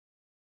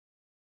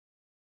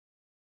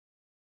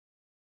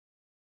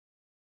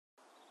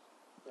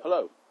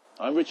Hello,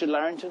 I'm Richard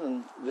Larrington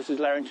and this is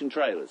Larrington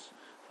Trailers.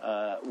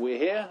 We're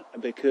here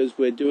because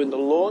we're doing the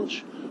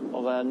launch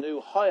of our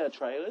new hire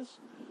trailers,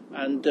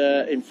 and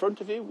in front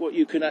of you what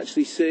you can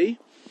actually see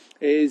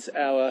is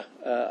our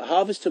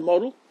harvester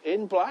model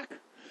in black,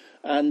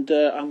 and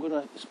I'm going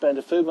to spend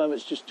a few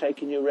moments just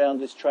taking you around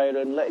this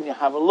trailer and letting you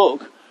have a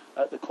look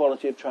at the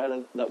quality of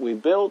trailer that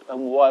we've built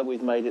and why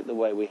we've made it the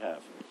way we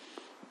have.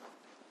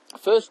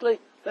 Firstly,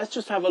 let's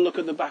just have a look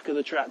at the back of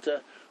the tractor.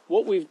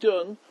 What we've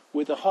done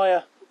with the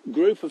hire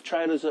group of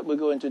trailers that we're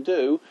going to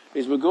do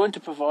is we're going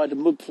to provide a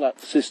mud flap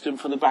system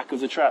for the back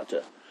of the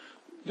tractor.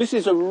 This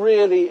is a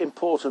really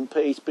important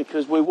piece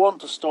because we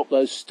want to stop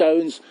those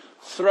stones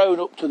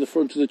thrown up to the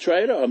front of the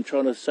trailer. I'm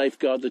trying to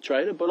safeguard the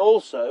trailer, but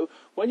also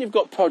when you've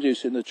got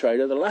produce in the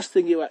trailer, the last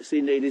thing you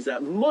actually need is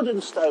that mud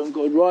and stone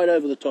going right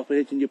over the top and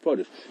hitting your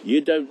produce. You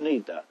don't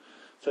need that.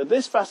 So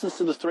this fastens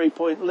to the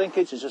 3-point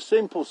linkage. It's a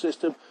simple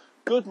system,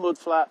 good mud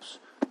flaps,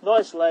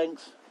 nice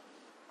length,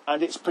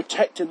 and it's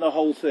protecting the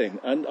whole thing.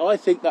 And I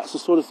think that's the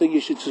sort of thing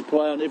you should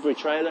supply on every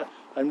trailer.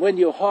 And when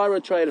you hire a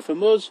trailer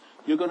from us,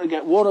 you're going to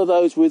get one of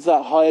those with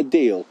that hire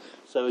deal.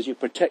 So as you're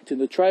protecting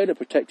the trailer,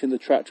 protecting the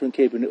tractor and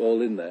keeping it all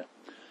in there.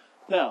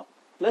 Now,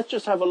 let's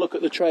just have a look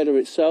at the trailer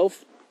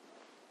itself.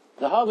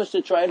 The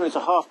harvester trailer is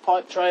a half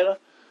pipe trailer.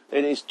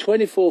 It is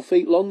 24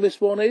 feet long,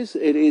 this one is.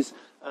 It is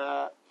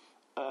an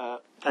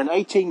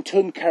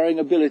 18-ton carrying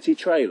ability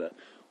trailer.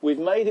 We've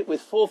made it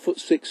with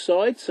 4'6"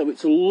 sides, so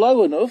it's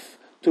low enough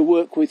to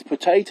work with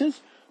potatoes,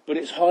 but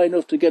it's high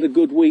enough to get a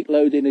good wheat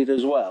load in it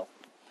as well.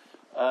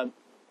 Our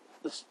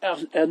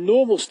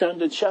normal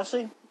standard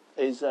chassis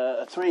is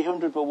a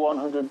 300 by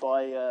 100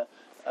 by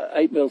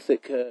 8mm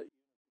thick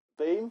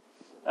beam,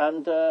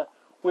 and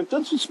we've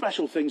done some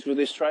special things with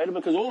this trailer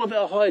because all of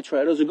our hire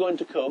trailers are going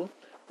to come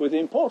with the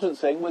important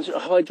thing, which is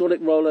a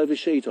hydraulic rollover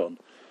sheet on.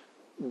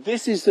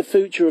 This is the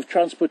future of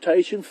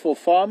transportation for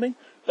farming,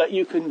 that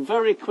you can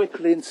very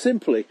quickly and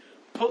simply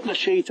put the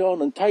sheet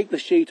on and take the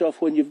sheet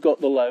off when you've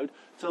got the load.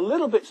 It's a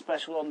little bit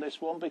special on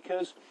this one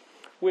because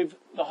with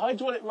the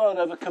hydraulic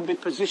rollover can be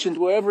positioned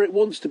wherever it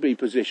wants to be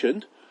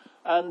positioned,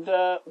 and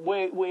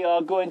we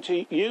are going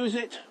to use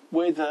it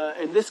with,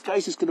 in this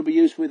case it's going to be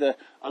used with a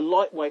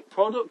lightweight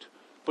product,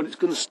 but it's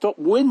going to stop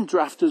wind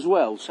draft as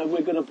well. So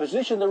we're going to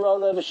position the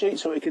rollover sheet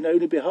so it can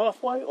only be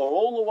halfway or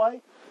all the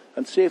way,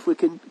 and see if we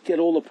can get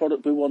all the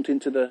product we want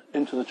into the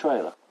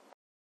trailer.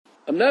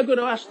 I'm now going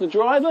to ask the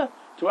driver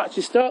to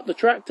actually start the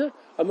tractor,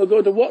 and we're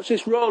going to watch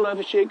this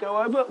rollover sheet go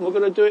over, and we're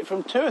going to do it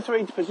from 2 or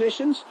 3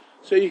 positions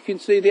so you can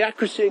see the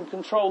accuracy and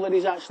control that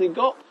he's actually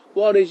got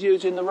while he's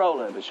using the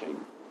rollover sheet.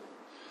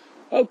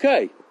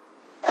 Okay.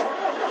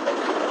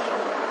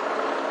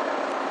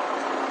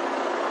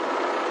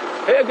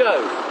 Here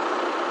goes.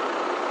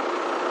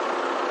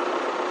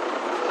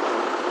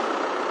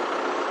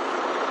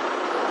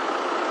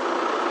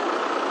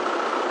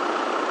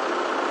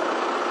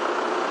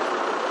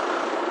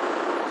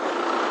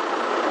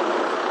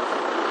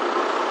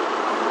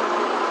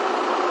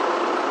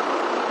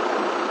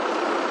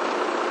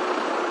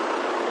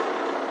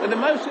 And the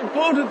most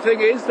important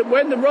thing is that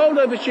when the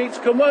rollover sheets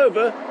come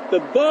over, the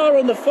bar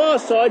on the far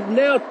side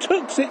now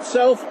tucks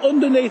itself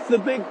underneath the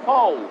big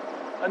pole.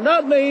 And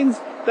that means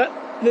that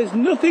there's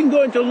nothing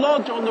going to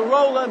lodge on the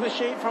rollover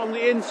sheet from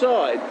the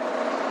inside.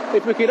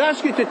 If we could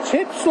ask you to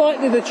tip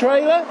slightly the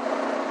trailer.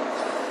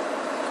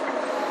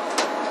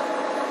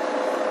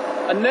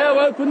 And now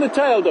open the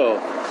tail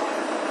door.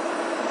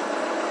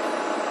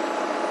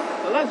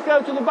 Let's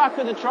go to the back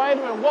of the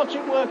trailer and watch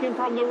it working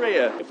from the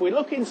rear. If we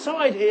look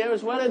inside here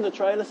as well in the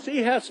trailer,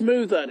 see how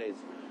smooth that is.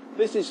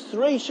 This is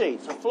 3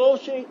 sheets, a floor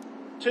sheet,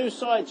 2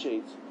 side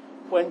sheets.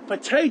 When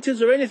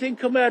potatoes or anything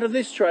come out of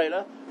this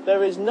trailer,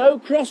 there is no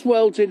cross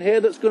welds in here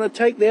that's going to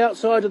take the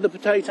outside of the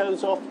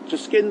potatoes off to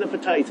skin the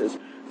potatoes.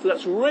 So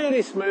that's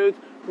really smooth,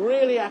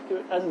 really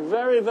accurate, and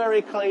very,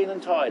 very clean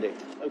and tidy.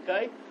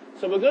 Okay?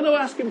 So we're going to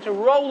ask him to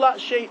roll that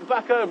sheet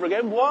back over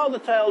again while the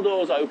tail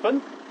door's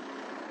open.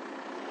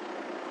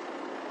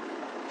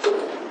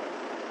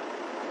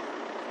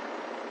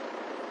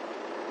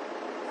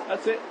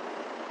 That's it.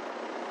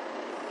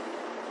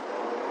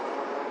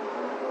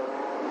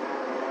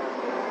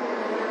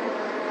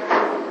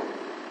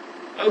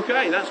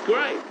 Okay, that's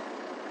great.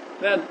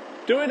 Now,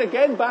 do it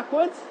again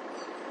backwards.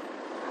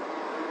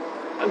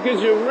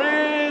 Because you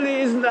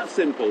really isn't that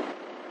simple.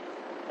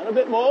 And a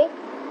bit more.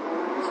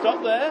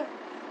 Stop there.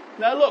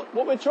 Now look,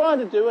 what we're trying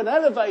to do, an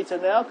elevator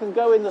now can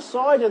go in the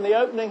side in the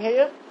opening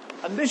here.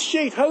 And this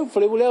sheet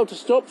hopefully will be able to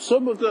stop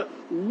some of the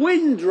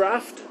wind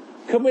draft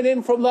coming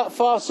in from that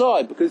far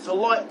side because it's a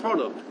light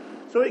product,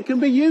 so it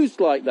can be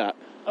used like that.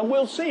 And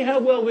we'll see how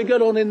well we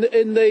get on in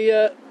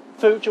the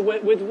future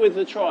with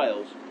the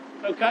trials.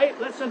 Okay,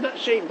 let's have that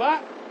sheet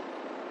back.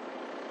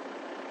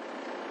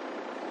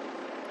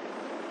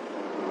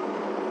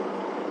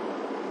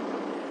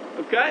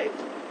 Okay,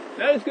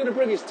 now he's going to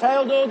bring his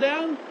tail door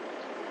down.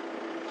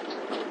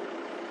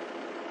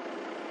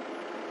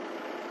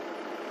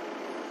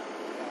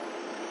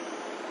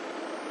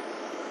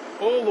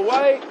 All the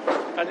way,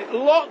 and it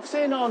locks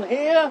in on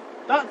here.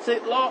 That's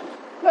it locked.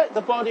 let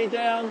the body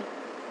down,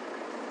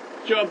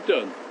 job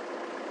done.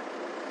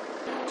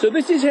 So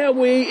this is how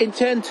we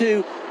intend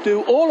to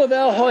do all of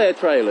our hire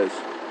trailers.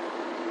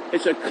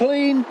 It's a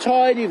clean,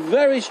 tidy,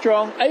 very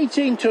strong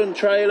 18-ton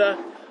trailer.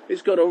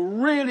 It's got a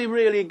really,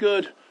 really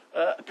good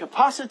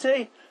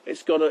capacity.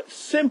 It's got a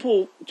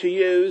simple to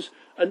use,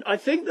 and I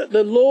think that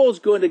the law's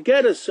going to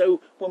get us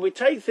so when we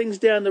take things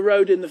down the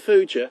road in the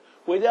future,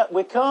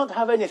 we can't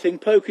have anything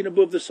poking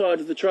above the side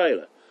of the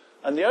trailer.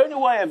 And the only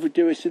way of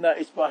doing that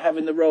is by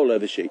having the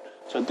rollover sheet.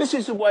 So this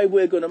is the way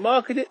we're going to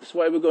market it. This is the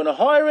way we're going to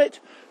hire it,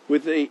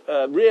 with the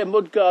rear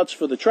mud guards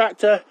for the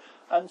tractor.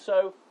 And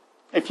so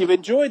if you've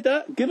enjoyed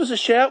that, give us a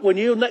shout when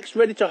you're next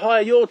ready to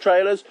hire your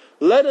trailers.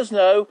 Let us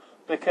know,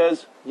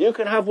 because you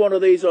can have one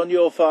of these on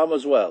your farm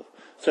as well.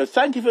 So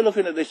thank you for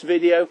looking at this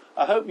video.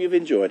 I hope you've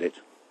enjoyed it.